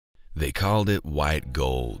They called it white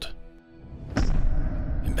gold.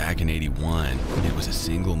 And back in '81, it was the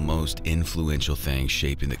single most influential thing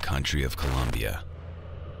shaping the country of Colombia.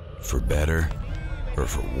 For better or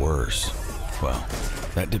for worse, well,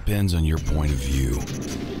 that depends on your point of view.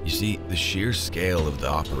 You see, the sheer scale of the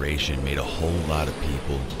operation made a whole lot of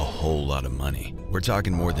people a whole lot of money. We're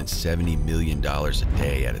talking more than $70 million a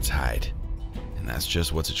day at its height. And that's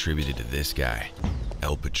just what's attributed to this guy,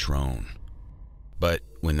 El Patron. But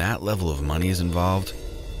when that level of money is involved,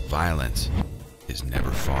 violence is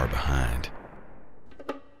never far behind.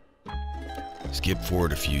 Skip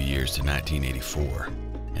forward a few years to 1984,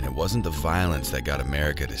 and it wasn't the violence that got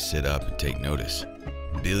America to sit up and take notice.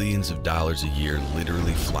 Billions of dollars a year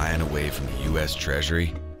literally flying away from the US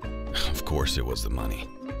Treasury. Of course it was the money.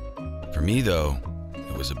 For me though,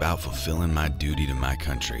 it was about fulfilling my duty to my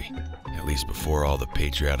country, at least before all the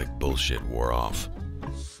patriotic bullshit wore off.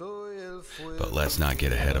 But let's not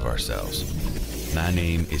get ahead of ourselves. My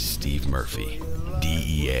name is Steve Murphy,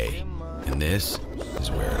 DEA, and this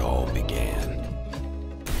is where it all began.